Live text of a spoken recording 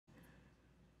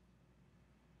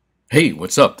Hey,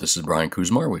 what's up? This is Brian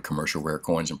Kuzmar with Commercial Rare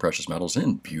Coins and Precious Metals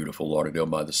in beautiful Lauderdale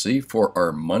by the Sea for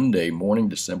our Monday morning,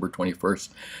 December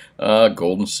 21st,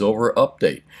 gold and silver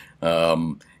update.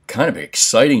 Kind of an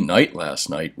exciting night last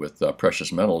night with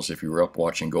precious metals if you were up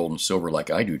watching gold and silver like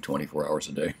I do 24 hours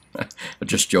a day.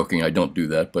 Just joking, I don't do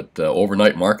that, but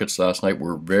overnight markets last night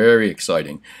were very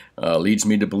exciting. Leads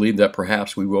me to believe that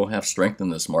perhaps we will have strength in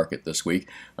this market this week,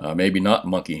 maybe not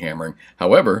monkey hammering.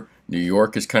 However, New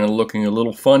York is kind of looking a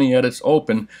little funny at its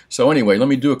open. So anyway, let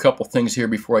me do a couple things here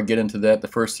before I get into that. The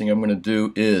first thing I'm going to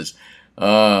do is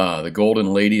the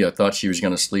golden lady. I thought she was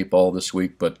going to sleep all this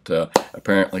week, but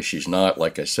apparently she's not.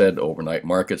 Like I said, overnight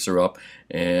markets are up.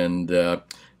 And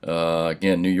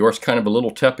again, New York's kind of a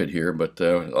little tepid here, but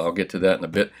I'll get to that in a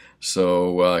bit.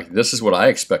 So this is what I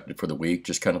expected for the week,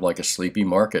 just kind of like a sleepy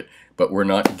market, but we're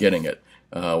not getting it.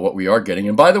 What we are getting,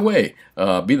 and by the way,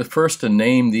 be the first to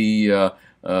name the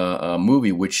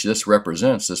movie which this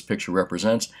picture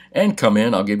represents, and come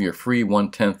in. I'll give you a free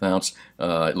 1/10 ounce.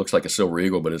 It looks like a silver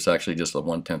eagle, but it's actually just a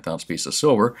 1/10 ounce piece of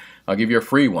silver. I'll give you a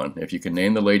free one if you can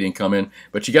name the lady and come in.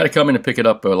 But you got to come in and pick it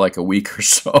up like a week or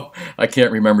so. I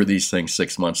can't remember these things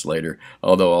 6 months later,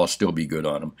 although I'll still be good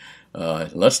on them.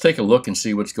 Let's take a look and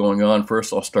see what's going on.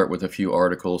 First, I'll start with a few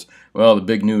articles. Well, the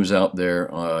big news out there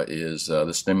is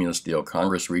the stimulus deal.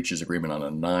 Congress reaches agreement on a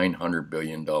 $900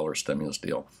 billion stimulus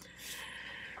deal.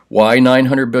 Why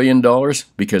 $900 billion?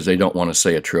 Because they don't want to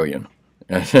say $1 trillion.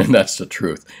 And that's the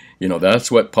truth. You know,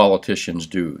 that's what politicians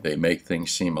do. They make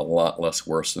things seem a lot less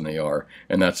worse than they are.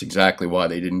 And that's exactly why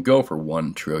they didn't go for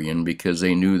 $1 trillion, because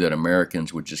they knew that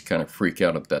Americans would just kind of freak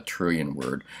out at that trillion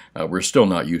word. We're still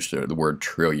not used to the word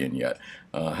trillion yet.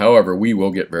 However, we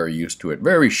will get very used to it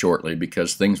very shortly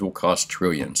because things will cost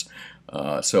trillions.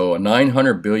 So a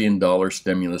 $900 billion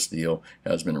stimulus deal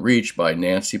has been reached by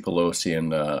Nancy Pelosi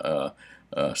and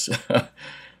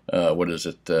what is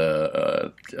it?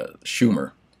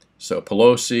 Schumer. So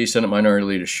Pelosi, Senate Minority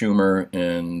Leader Schumer,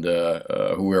 and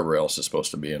whoever else is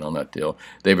supposed to be in on that deal,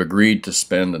 they've agreed to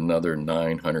spend another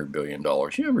 $900 billion.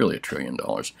 Yeah, really $1 trillion.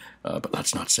 But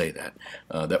let's not say that.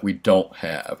 That we don't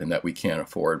have and that we can't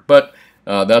afford. But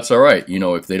that's all right. You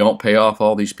know, if they don't pay off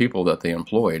all these people that they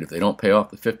employed, if they don't pay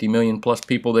off the 50 million plus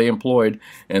people they employed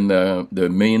and the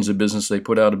millions of business they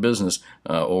put out of business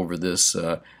over this,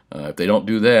 if they don't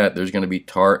do that, there's going to be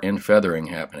tar and feathering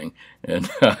happening. And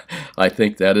I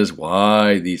think that is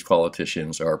why these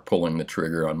politicians are pulling the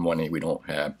trigger on money we don't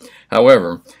have.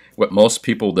 However, what most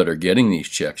people that are getting these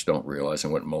checks don't realize,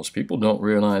 and what most people don't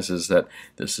realize, is that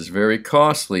this is very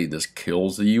costly. This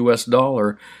kills the U.S.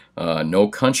 dollar. No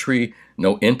country,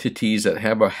 no entities that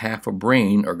have a half a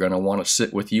brain are going to want to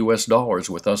sit with U.S. dollars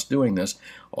with us doing this.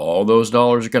 All those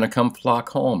dollars are going to come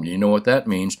flock home. You know what that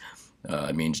means?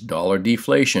 It means dollar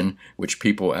deflation, which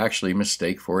people actually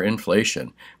mistake for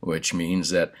inflation, which means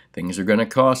that things are going to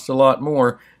cost a lot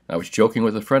more. I was joking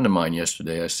with a friend of mine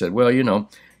yesterday. I said, well, you know,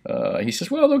 he says,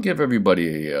 well, they'll give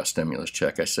everybody a stimulus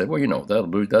check. I said, well, you know,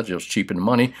 that'll just cheapen the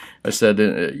money. I said,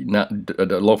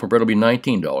 the loaf of bread will be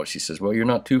 $19. He says, well, you're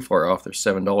not too far off. There's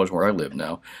 $7 where I live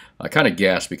now. I kind of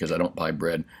gasped because I don't buy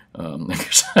bread.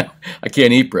 Because I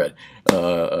can't eat bread.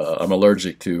 I'm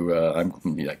allergic to,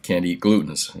 I can't eat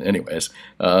glutens. Anyways,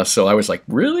 so I was like,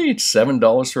 really? It's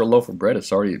 $7 for a loaf of bread?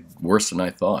 It's already worse than I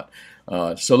thought.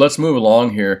 So let's move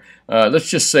along here. Let's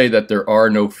just say that there are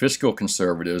no fiscal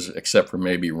conservatives except for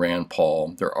maybe Rand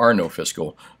Paul. There are no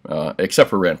fiscal, except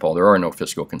for Rand Paul, there are no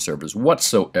fiscal conservatives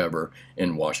whatsoever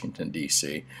in Washington,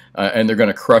 D.C. And they're going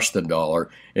to crush the dollar.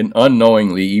 And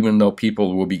unknowingly, even though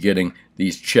people will be getting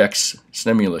these checks,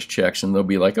 stimulus checks, and they'll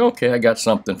be like, okay, I got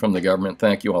something from the government.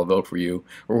 Thank you. I'll vote for you,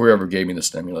 or whoever gave me the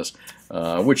stimulus,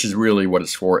 which is really what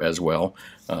it's for as well.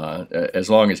 As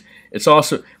long as it's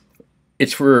also...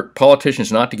 It's for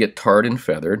politicians not to get tarred and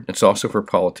feathered. It's also for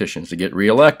politicians to get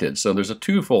reelected. So there's a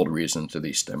twofold reason to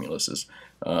these stimuluses.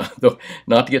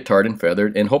 Not to get tarred and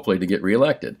feathered, and hopefully to get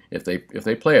reelected if they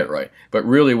play it right. But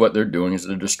really what they're doing is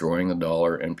they're destroying the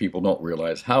dollar, and people don't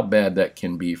realize how bad that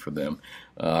can be for them.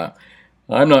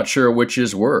 I'm not sure which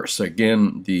is worse.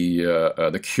 Again,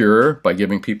 the cure by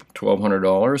giving people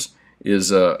 $1,200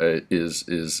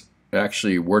 is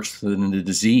actually worse than the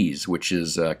disease, which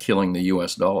is killing the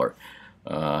U.S. dollar.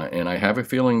 And I have a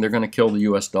feeling they're going to kill the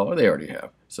U.S. dollar. They already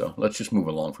have. So let's just move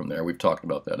along from there. We've talked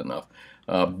about that enough.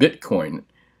 Bitcoin.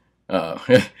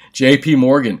 J.P.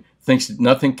 Morgan thinks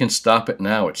nothing can stop it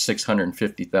now at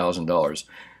 $650,000.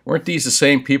 Weren't these the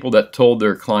same people that told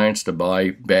their clients to buy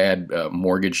bad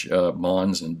mortgage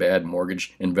bonds and bad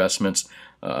mortgage investments?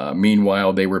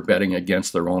 Meanwhile, they were betting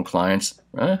against their own clients.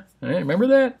 Hey, remember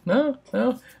that? No,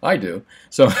 I do.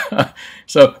 So,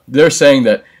 so they're saying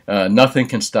that Nothing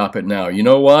can stop it now. You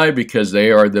know why? Because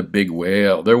they are the big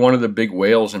whale. They're one of the big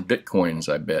whales in Bitcoins,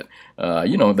 I bet.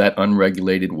 You know, that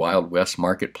unregulated Wild West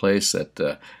marketplace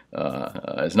that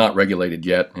is not regulated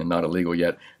yet and not illegal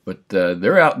yet. But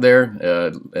they're out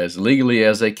there as legally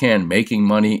as they can, making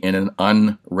money in an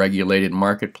unregulated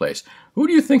marketplace. Who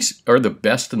do you think are the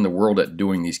best in the world at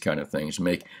doing these kind of things,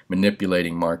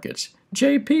 manipulating markets?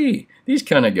 JP, these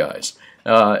kind of guys.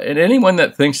 And anyone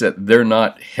that thinks that they're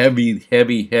not heavy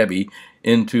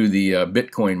into the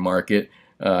Bitcoin market,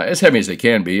 as heavy as they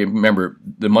can be. Remember,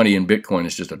 the money in Bitcoin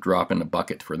is just a drop in the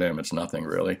bucket for them. It's nothing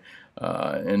really.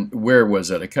 And where was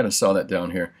that? I kind of saw that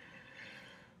down here.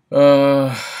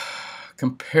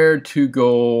 Compared to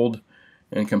gold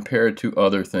and compared to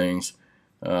other things.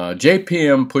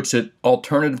 JPM puts it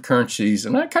alternative currencies,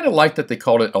 and I kind of like that they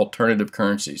called it alternative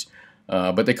currencies.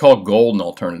 But they call gold an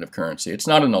alternative currency. It's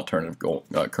not an alternative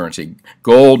currency.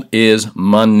 Gold is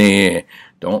money.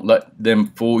 Don't let them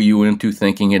fool you into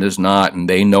thinking it is not, and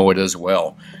they know it as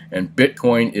well. And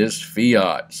Bitcoin is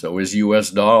fiat. So is US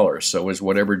dollar. So is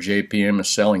whatever JPM is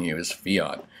selling you is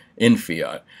fiat, in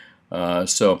fiat.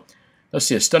 So let's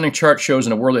see. A stunning chart shows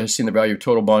in a world that has seen the value of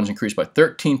total bonds increase by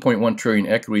 13.1 trillion,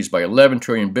 equities by 11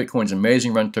 trillion. Bitcoin's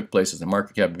amazing run took place as the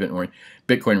market cap of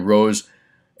Bitcoin rose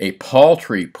a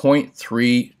paltry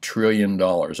 $0.3 trillion.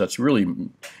 That's really,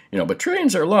 you know, but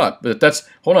trillions are a lot. But that's,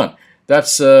 hold on,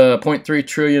 that's $0.3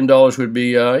 trillion would be,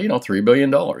 you know, $3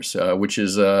 billion, which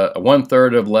is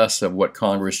 1/3 of less of what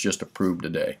Congress just approved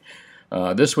today.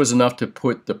 This was enough to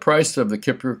put the price of the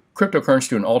cryptocurrency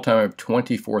to an all-time of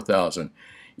 $24,000.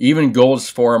 Even gold's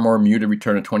far more muted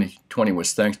return in 2020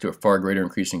 was thanks to a far greater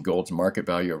increase in gold's market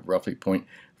value of roughly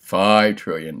 $0.5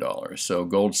 trillion. So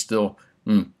gold's still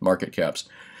market caps.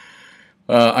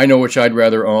 I know which I'd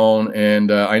rather own,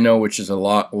 and I know which is a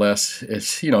lot less.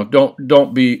 It's, you know,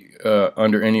 don't be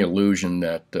under any illusion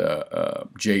that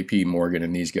J.P. Morgan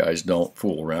and these guys don't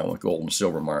fool around with gold and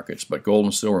silver markets. But gold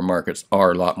and silver markets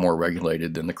are a lot more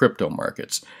regulated than the crypto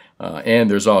markets.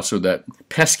 And there's also that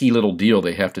pesky little deal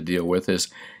they have to deal with is,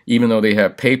 even though they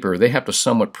have paper, they have to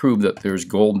somewhat prove that there's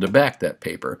gold to back that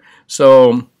paper.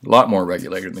 So a lot more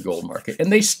regulated in the gold market,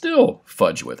 and they still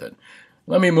fudge with it.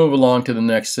 Let me move along to the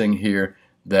next thing here.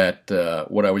 That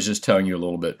what I was just telling you a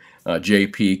little bit,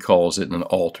 JP calls it an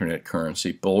alternate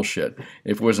currency. Bullshit.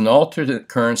 If it was an alternate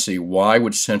currency, why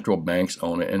would central banks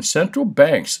own it? And central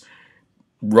banks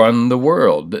run the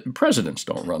world. Presidents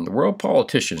don't run the world.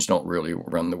 Politicians don't really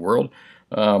run the world.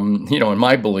 You know, in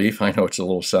my belief, I know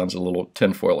sounds a little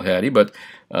tinfoil hatty, but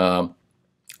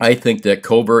I think that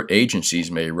covert agencies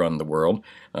may run the world.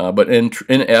 But in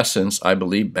essence, I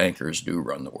believe bankers do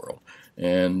run the world.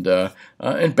 And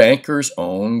bankers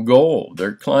own gold.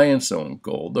 Their clients own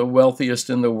gold. The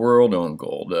wealthiest in the world own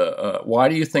gold. Why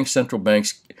do you think central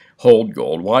banks hold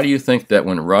gold? Why do you think that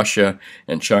when Russia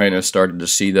and China started to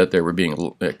see that they were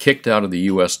being kicked out of the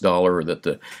U.S. dollar, or that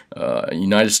the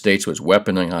United States was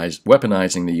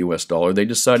weaponizing the U.S. dollar, they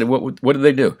decided, what did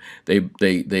they do?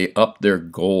 They upped their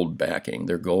gold backing,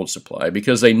 their gold supply,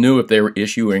 because they knew if they were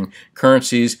issuing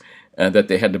currencies that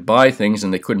they had to buy things,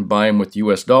 and they couldn't buy them with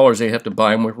U.S. dollars. They have to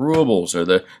buy them with rubles or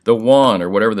the yuan or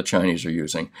whatever the Chinese are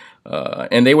using.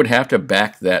 And they would have to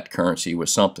back that currency with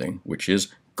something, which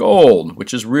is gold,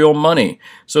 which is real money.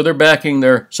 So they're backing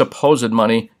their supposed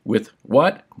money with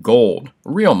what? Gold,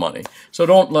 real money. So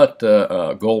don't let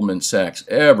Goldman Sachs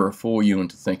ever fool you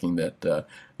into thinking that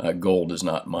gold is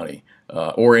not money.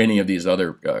 Or any of these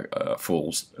other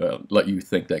fools let you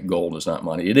think that gold is not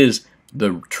money. It is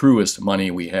the truest money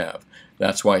we have.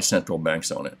 That's why central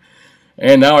banks own it.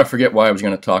 And now I forget why I was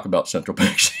going to talk about central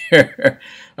banks here.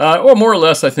 Well, more or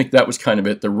less, I think that was kind of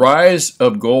it. The rise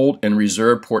of gold and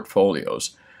reserve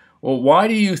portfolios. Well, why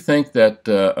do you think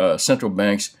that central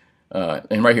banks,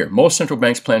 and right here, most central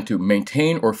banks plan to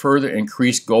maintain or further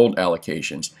increase gold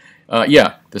allocations?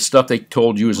 Yeah, the stuff they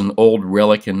told you is an old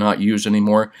relic and not used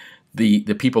anymore. The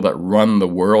people that run the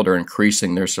world are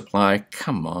increasing their supply.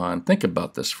 Come on, think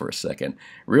about this for a second.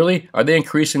 Really? Are they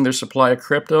increasing their supply of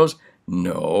cryptos?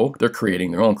 No, they're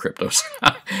creating their own cryptos.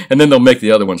 And then they'll make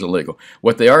the other ones illegal.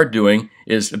 What they are doing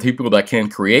is the people that can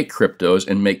create cryptos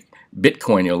and make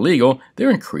Bitcoin illegal, they're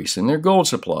increasing their gold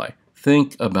supply.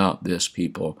 Think about this,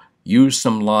 people. Use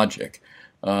some logic.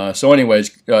 So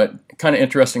anyways, kind of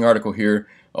interesting article here.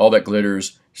 All That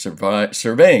Glitters,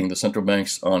 surveying the central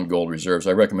banks on gold reserves.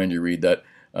 I recommend you read that.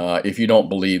 If you don't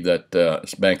believe that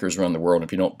bankers run the world,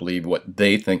 if you don't believe what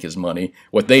they think is money,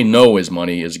 what they know is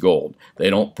money is gold. They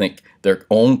don't think their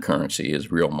own currency is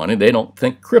real money. They don't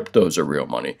think cryptos are real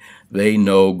money. They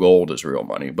know gold is real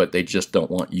money, but they just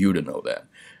don't want you to know that.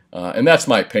 And that's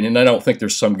my opinion. I don't think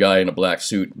there's some guy in a black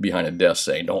suit behind a desk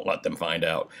saying, don't let them find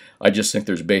out. I just think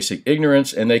there's basic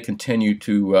ignorance, and they continue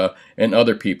to, and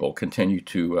other people continue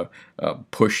to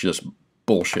push this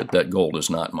bullshit that gold is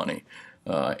not money.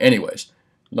 Anyways,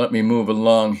 let me move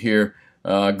along here.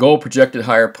 Gold projected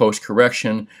higher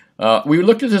post-correction. We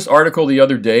looked at this article the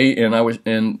other day, and I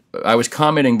was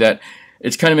commenting that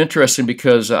it's kind of interesting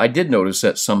because I did notice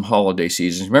that some holiday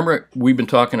seasons. Remember, we've been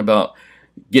talking about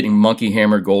getting monkey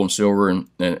hammered gold and silver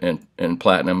and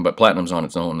platinum, but platinum's on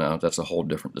its own now. That's a whole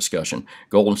different discussion.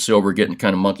 Gold and silver getting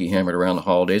kind of monkey hammered around the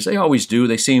holidays. They always do.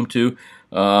 They seem to.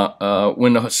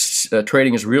 When the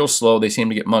trading is real slow, they seem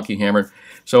to get monkey hammered.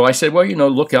 So I said, well,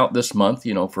 look out this month,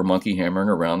 for monkey hammering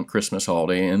around Christmas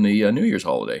holiday and the New Year's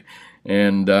holiday.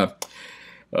 And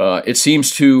it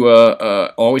seems to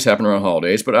always happen around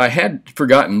holidays, but I had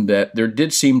forgotten that there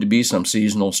did seem to be some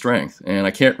seasonal strength, and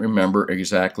I can't remember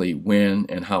exactly when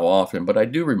and how often, but I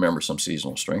do remember some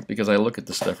seasonal strength because I look at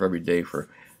this stuff every day for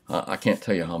I can't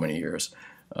tell you how many years.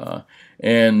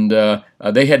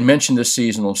 They had mentioned this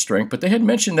seasonal strength, but they had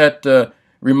mentioned that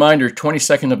reminder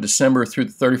 22nd of December through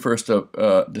the 31st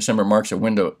of December marks a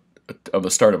window of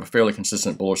the start of a fairly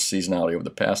consistent bullish seasonality over the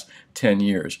past 10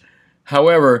 years.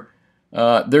 However,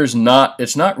 it's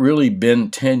not really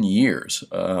been 10 years.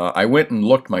 I went and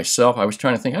looked myself. I was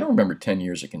trying to think. I don't remember 10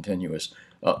 years of continuous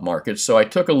up markets. So I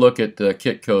took a look at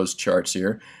Kitco's charts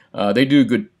here. They do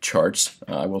good charts,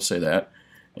 I will say that.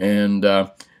 And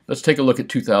let's take a look at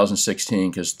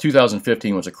 2016 because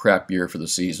 2015 was a crap year for the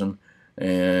season,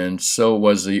 and so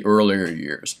was the earlier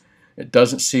years. It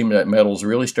doesn't seem that metals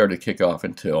really started to kick off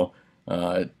until,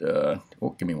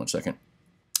 give me one second,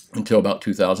 until about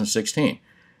 2016.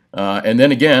 And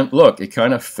then again, look, it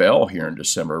kind of fell here in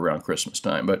December around Christmas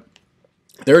time. But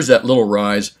there's that little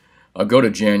rise. I'll go to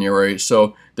January.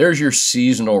 So there's your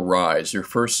seasonal rise, your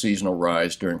first seasonal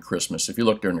rise during Christmas. If you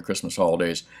look during the Christmas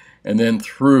holidays. And then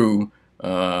through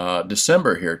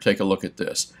December here, take a look at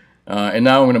this. And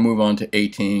now I'm going to move on to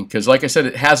 18. Because like I said,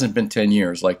 it hasn't been 10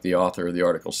 years like the author of the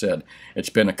article said. It's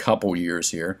been a couple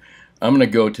years here. I'm going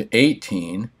to go to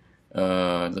 18.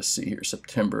 Let's see here,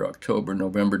 September, October,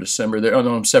 November, December. There, oh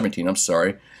no, I'm 17, I'm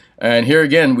sorry. And here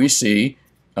again we see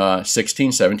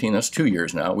 16, 17, that's 2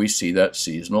 years now. We see that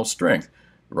seasonal strength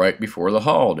right before the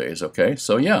holidays, okay?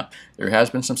 So yeah, there has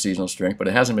been some seasonal strength, but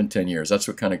it hasn't been 10 years. That's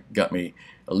what kind of got me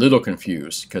a little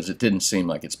confused because it didn't seem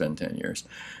like it's been 10 years.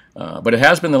 But it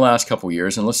has been the last couple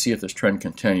years, and let's see if this trend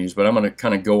continues. But I'm going to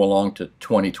kind of go along to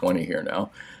 2020 here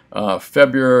now.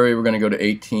 February, we're going to go to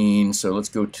 18, so let's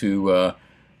go to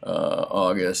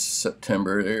August,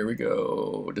 September, there we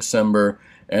go, December,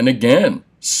 and again,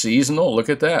 seasonal, look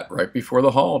at that, right before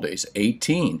the holidays,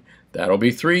 18. That'll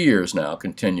be 3 years now,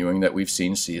 continuing that we've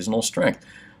seen seasonal strength.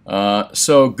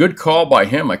 So good call by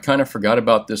him. I kind of forgot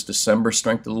about this December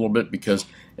strength a little bit because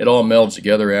it all melds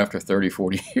together after 30,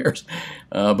 40 years.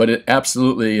 But it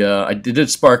absolutely, it did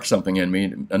spark something in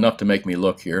me, enough to make me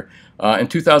look here. In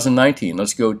 2019,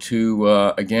 let's go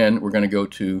to, again, we're going to go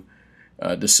to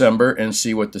December and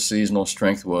see what the seasonal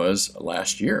strength was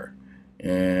last year.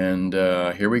 And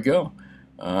here we go.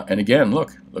 And again,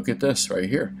 look at this right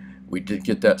here. We did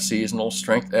get that seasonal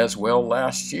strength as well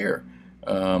last year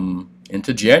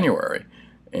into January.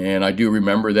 And I do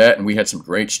remember that, and we had some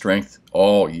great strength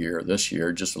all year this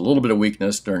year. Just a little bit of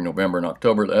weakness during November and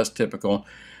October. That's typical.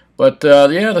 But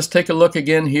yeah, let's take a look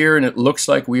again here, and it looks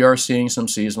like we are seeing some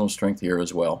seasonal strength here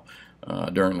as well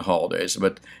during the holidays.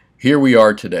 But here we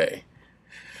are today.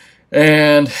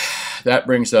 And that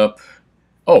brings up,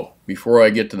 oh, before I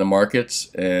get to the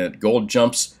markets, gold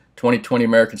jumps 2020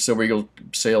 American Silver Eagle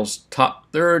sales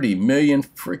top 30 million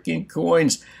freaking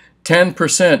coins.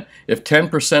 10%, if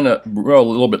 10% of, well, a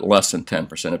little bit less than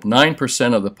 10%, if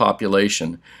 9% of the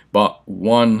population bought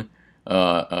one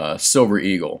Silver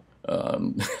Eagle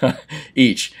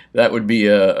each, that would be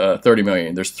 30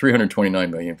 million. There's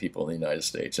 329 million people in the United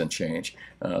States and change.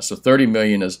 So 30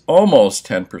 million is almost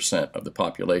 10% of the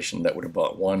population that would have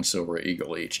bought one Silver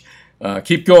Eagle each.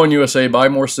 Keep going, USA. Buy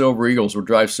more Silver Eagles. Will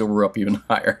drive silver up even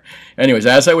higher. Anyways,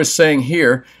 as I was saying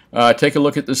here, take a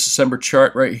look at this December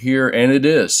chart right here, and it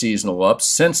is seasonal up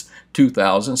since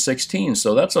 2016.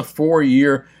 So that's a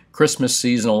 4-year Christmas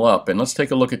seasonal up. And let's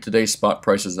take a look at today's spot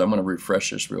prices. I'm going to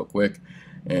refresh this real quick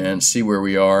and see where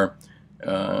we are.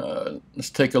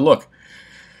 Let's take a look.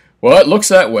 Well, it looks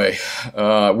that way.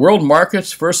 World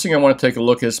markets, first thing I want to take a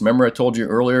look is, remember I told you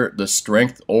earlier, the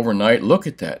strength overnight. Look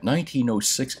at that,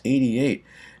 1906.88.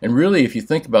 And really, if you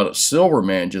think about it, silver,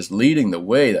 man, just leading the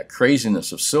way, that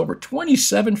craziness of silver,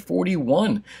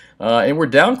 27.41. And we're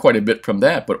down quite a bit from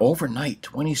that, but overnight,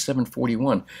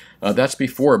 27.41. That's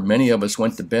before many of us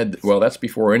went to bed. Well, that's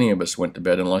before any of us went to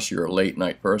bed, unless you're a late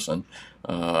night person.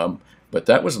 But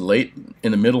that was late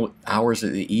in the middle hours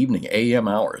of the evening, AM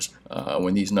hours,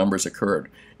 when these numbers occurred.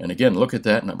 And again, look at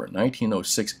that number,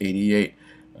 1906.88.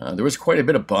 There was quite a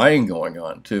bit of buying going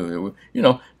on, too. You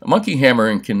know, monkey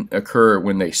hammering can occur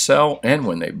when they sell and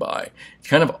when they buy. It's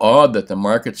kind of odd that the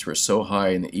markets were so high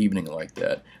in the evening like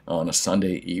that on a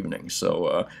Sunday evening.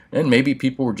 So, and maybe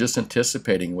people were just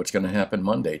anticipating what's going to happen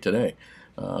Monday today,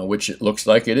 which it looks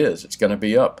like it is. It's going to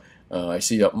be up. I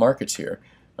see up markets here.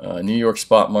 New York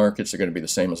spot markets are going to be the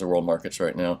same as the world markets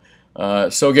right now.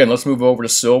 So again, let's move over to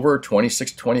silver,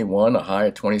 26.21, a high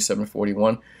at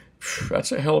 27.41.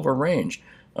 That's a hell of a range.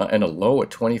 And a low at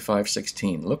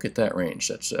 25.16. Look at that range.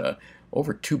 That's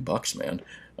over $2, man.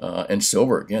 And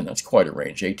silver, again, that's quite a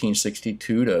range.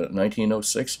 1862 to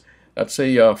 1906. That's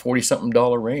a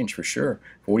 $40-something range for sure.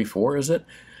 44, is it?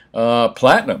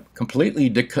 Platinum, completely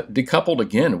decoupled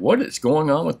again. What is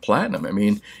going on with platinum? I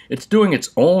mean, it's doing its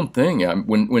own thing.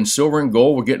 When silver and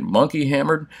gold were getting monkey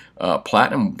hammered,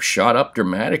 platinum shot up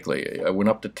dramatically. It went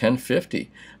up to 1050.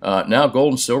 Now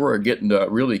gold and silver are getting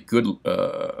really good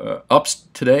ups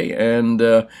today, and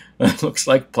it looks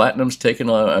like platinum's taking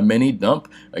a mini dump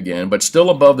again, but still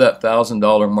above that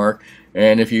 $1,000 mark.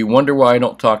 And if you wonder why I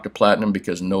don't talk to platinum,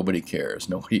 because nobody cares.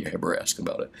 Nobody ever asks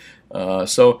about it.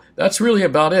 So that's really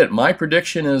about it. My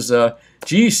prediction is,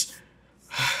 geez,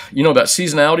 you know, that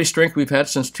seasonality strength we've had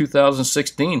since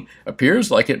 2016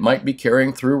 appears like it might be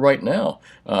carrying through right now.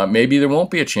 Maybe there won't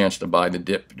be a chance to buy the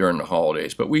dip during the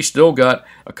holidays, but we still got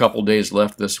a couple days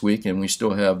left this week, and we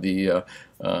still have the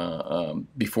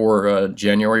before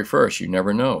January 1st. You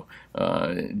never know.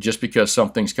 Just because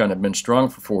something's kind of been strong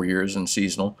for 4 years and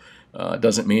seasonal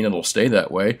doesn't mean it'll stay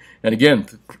that way. And again,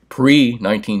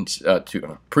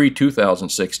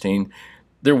 pre-2016,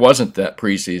 there wasn't that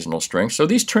pre-seasonal strength. So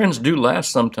these trends do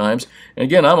last sometimes. And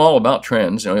again, I'm all about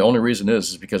trends. You know, the only reason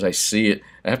is because I see it.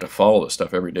 I have to follow this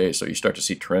stuff every day. So you start to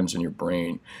see trends in your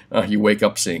brain. You wake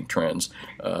up seeing trends.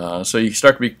 So you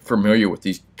start to be familiar with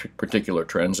these particular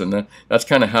trends. And that's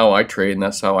kind of how I trade, and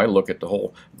that's how I look at the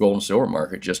whole gold and silver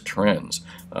market, just trends.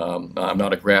 I'm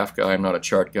not a graph guy. I'm not a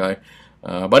chart guy.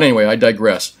 But anyway, I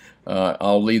digress.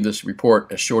 I'll leave this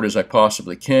report as short as I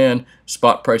possibly can.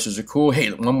 Spot prices are cool. Hey,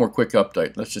 one more quick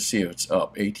update. Let's just see if it's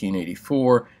up.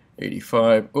 1884,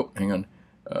 85. Oh, hang on.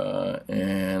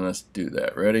 And let's do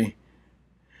that. Ready?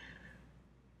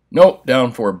 Nope,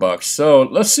 down $4. So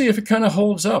let's see if it kind of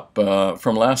holds up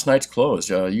from last night's close.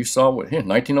 You saw what,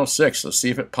 1906. Let's see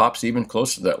if it pops even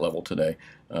close to that level today.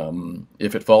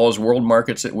 If it follows world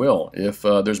markets, it will. If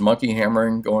there's monkey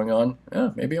hammering going on,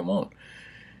 maybe it won't.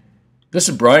 This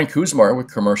is Brian Kuzmar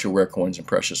with Commercial Rare Coins and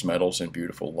Precious Metals in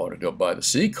beautiful Lauderdale by the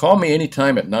Sea. Call me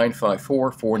anytime at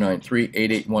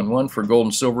 954-493-8811 for gold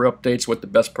and silver updates with the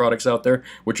best products out there,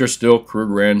 which are still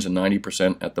Krugerrands and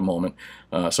 90% at the moment.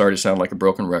 Sorry to sound like a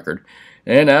broken record.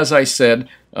 And as I said,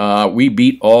 we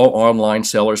beat all online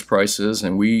sellers' prices,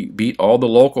 and we beat all the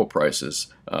local prices.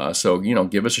 So, you know,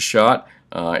 give us a shot.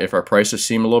 If our prices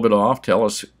seem a little bit off, tell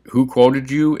us who quoted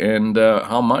you and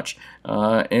how much.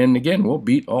 And again, we'll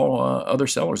beat all other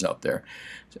sellers out there.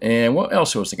 And what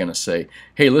else was I going to say?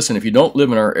 Hey, listen, if you don't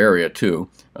live in our area too,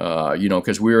 you know,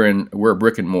 because we're a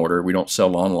brick and mortar, we don't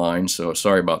sell online. So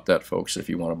sorry about that, folks. If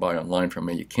you want to buy online from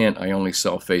me, you can't. I only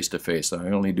sell face to face. I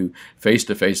only do face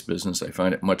to face business. I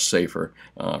find it much safer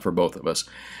for both of us.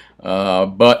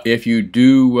 But if you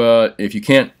do, if you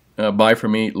can't buy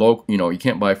from me, you know, you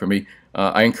can't buy from me.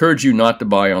 I encourage you not to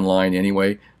buy online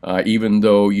anyway, even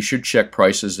though you should check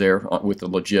prices there with the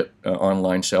legit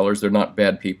online sellers. They're not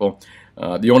bad people.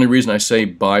 The only reason I say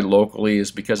buy locally is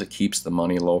because it keeps the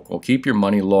money local. Keep your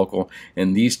money local.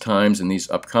 In these times, in these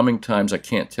upcoming times, I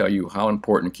can't tell you how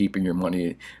important keeping your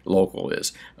money local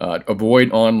is.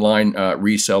 Avoid online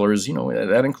resellers. You know,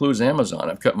 that includes Amazon.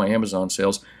 I've cut my Amazon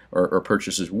sales or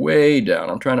purchases way down.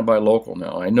 I'm trying to buy local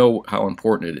now. I know how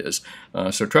important it is.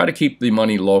 So try to keep the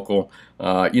money local.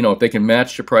 You know, if they can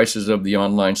match the prices of the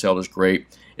online sellers, great.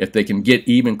 If they can get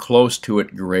even close to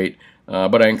it, great.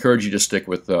 But I encourage you to stick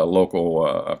with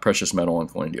local precious metal and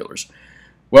coin dealers.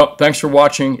 Well, thanks for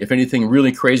watching. If anything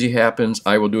really crazy happens,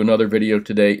 I will do another video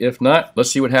today. If not,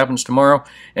 let's see what happens tomorrow.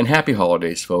 And happy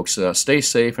holidays, folks. Stay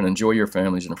safe and enjoy your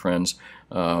families and friends.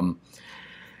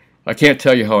 I can't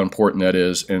tell you how important that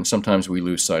is, and sometimes we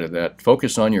lose sight of that.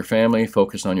 Focus on your family,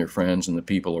 focus on your friends and the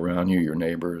people around you, your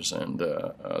neighbors, and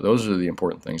those are the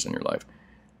important things in your life.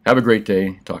 Have a great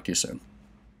day. Talk to you soon.